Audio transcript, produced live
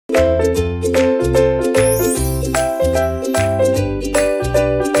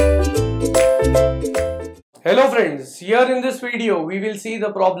So here in this video, we will see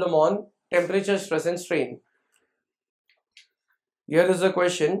the problem on temperature, stress and strain. Here is the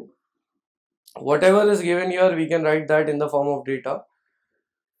question. Whatever is given here, we can write that in the form of data.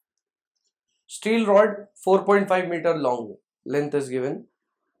 Steel rod 4.5 meter long, length is given.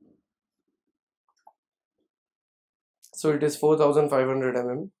 So it is 4500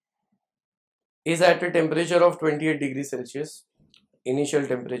 mm. Is at a temperature of 28 degrees Celsius, initial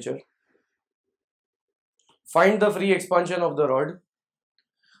temperature. Find the free expansion of the rod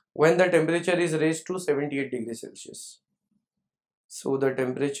when the temperature is raised to 78 degrees Celsius. So the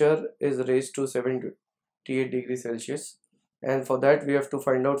temperature is raised to 78 degrees Celsius, and for that we have to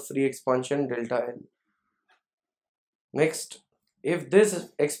find out free expansion delta L. Next, if this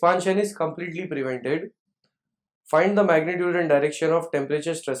expansion is completely prevented, find the magnitude and direction of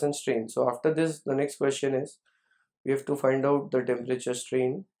temperature, stress and strain. So after this, the next question is we have to find out the temperature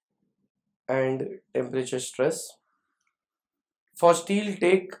strain and temperature stress. For steel,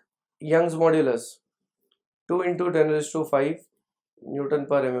 take Young's modulus 2 into 10 raised to 5 Newton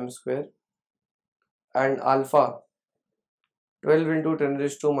per mm square and alpha 12 into 10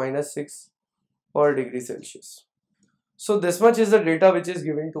 raised to minus 6 per degree Celsius. So this much is the data which is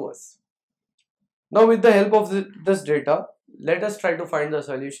given to us. Now with the help of this data, let us try to find the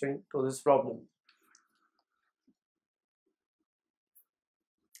solution to this problem.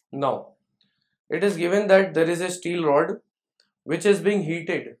 Now, it is given that there is a steel rod which is being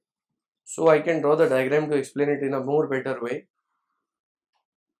heated. So I can draw the diagram to explain it in a more better way.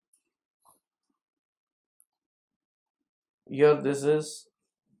 Here this is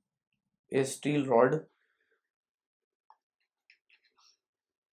a steel rod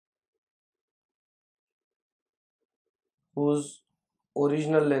whose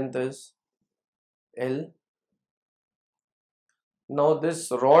original length is L. Now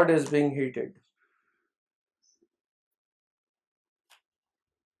this rod is being heated.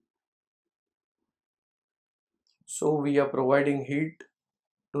 So we are providing heat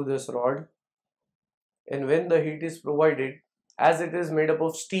to this rod, and when the heat is provided, as it is made up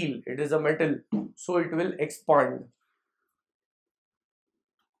of steel, it is a metal, so it will expand.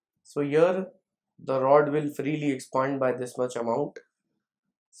 So here the rod will freely expand by this much amount.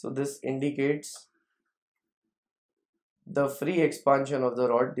 So this indicates the free expansion of the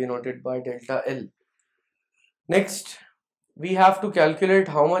rod denoted by delta L. Next, we have to calculate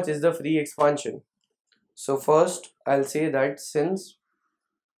how much is the free expansion. So first I'll say that since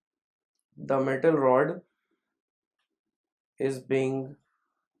the metal rod is being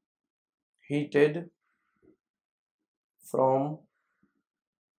heated from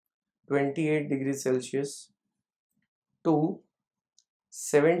 28 degrees Celsius to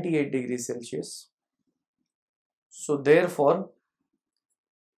 78 degrees Celsius, so therefore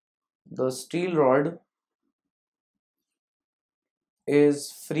the steel rod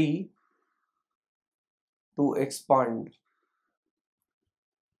is free to expand,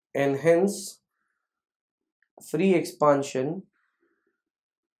 and hence free expansion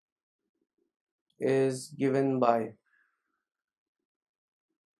is given by,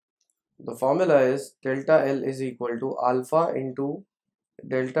 the formula is delta L is equal to alpha into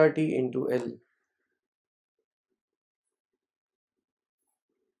delta T into L.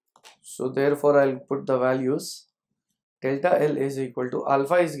 So therefore I'll put the values. Delta L is equal to,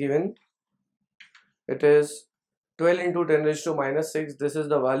 alpha is given, it is 12 into 10 raised to minus 6. This is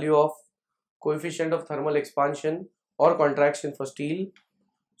the value of coefficient of thermal expansion or contraction for steel.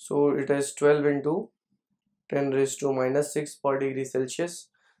 So it is 12 into 10 raised to minus 6 per degree Celsius.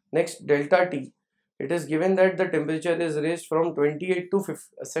 Next, delta T, it is given that the temperature is raised from 28 to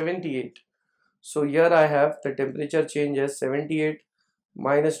 78. So here I have the temperature change as 78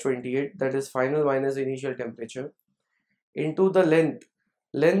 minus 28, that is final minus initial temperature, into the length.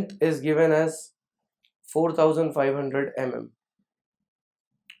 Length is given as 4500 mm.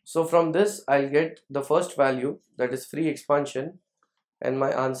 So from this I'll get the first value, that is free expansion, and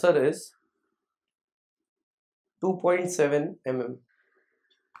my answer is 2.7 mm.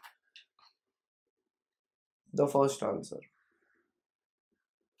 The first answer.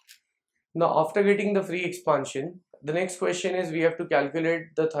 Now after getting the free expansion, the next question is we have to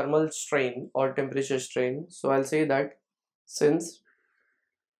calculate the thermal strain or temperature strain. So I'll say that since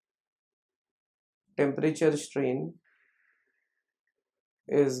temperature strain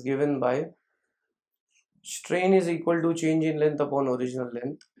is given by, strain is equal to change in length upon original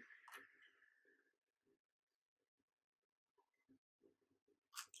length.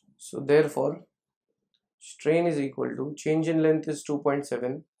 So therefore strain is equal to, change in length is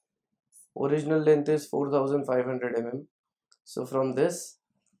 2.7, original length is 4500 mm. So from this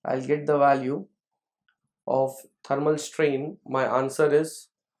I'll get the value of thermal strain, my answer is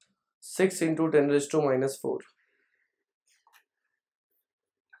 6 into 10 raised to minus 4.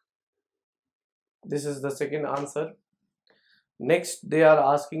 This is the second answer. Next, they are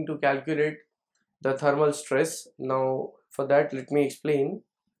asking to calculate the thermal stress. Now, for that, let me explain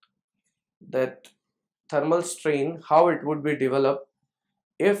that thermal strain, how it would be developed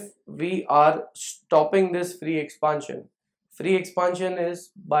if we are stopping this free expansion. Free expansion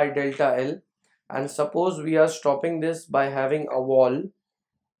is by delta L, and suppose we are stopping this by having a wall.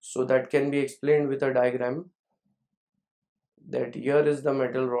 So that can be explained with a diagram, that here is the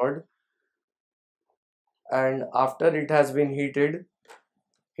metal rod, and after it has been heated,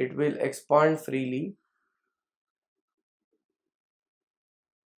 it will expand freely.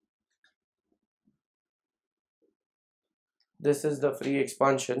 This is the free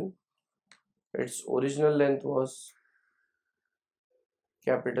expansion. Its original length was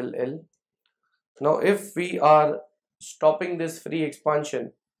capital L. Now if we are stopping this free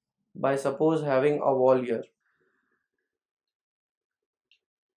expansion by suppose having a wall here,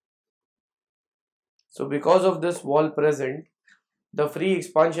 so because of this wall present, the free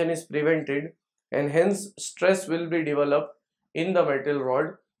expansion is prevented, and hence stress will be developed in the metal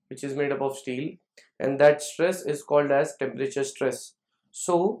rod, which is made up of steel, and that stress is called as temperature stress.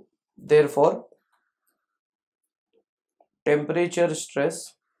 So therefore temperature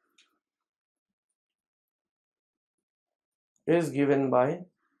stress is given by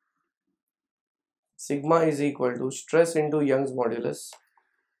sigma is equal to stress into Young's modulus.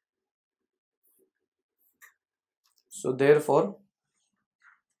 So therefore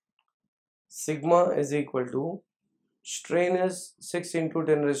sigma is equal to, strain is 6 into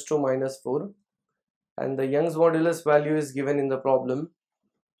 10 raised to minus 4, and the Young's modulus value is given in the problem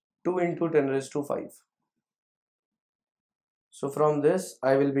 2 into 10 raised to 5. So from this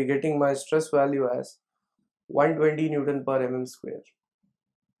I will be getting my stress value as 120 Newton per mm square,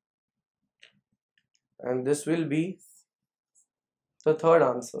 and this will be the third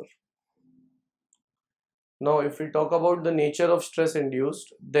answer. Now if we talk about the nature of stress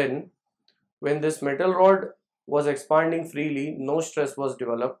induced, then when this metal rod was expanding freely, no stress was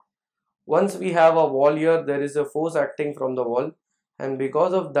developed. Once we have a wall here, there is a force acting from the wall, and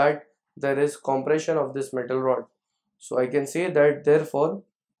because of that there is compression of this metal rod. So I can say that therefore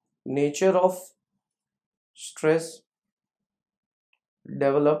nature of stress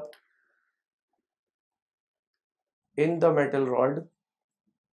developed in the metal rod,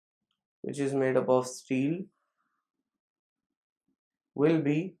 which is made up of steel, will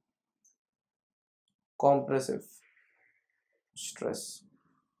be compressive stress.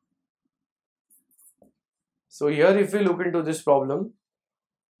 So here if we look into this problem,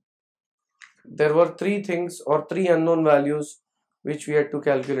 there were three things or three unknown values which we had to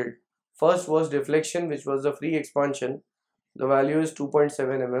calculate. First was deflection, which was the free expansion. The value is 2.7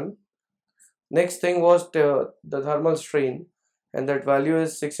 mm. Next thing was the thermal strain, and that value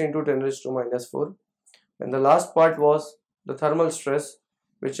is 6 into 10 raised to minus 4. And the last part was the thermal stress,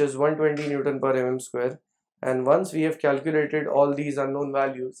 which is 120 Newton per mm square. And once we have calculated all these unknown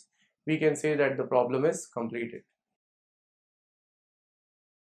values, we can say that the problem is completed.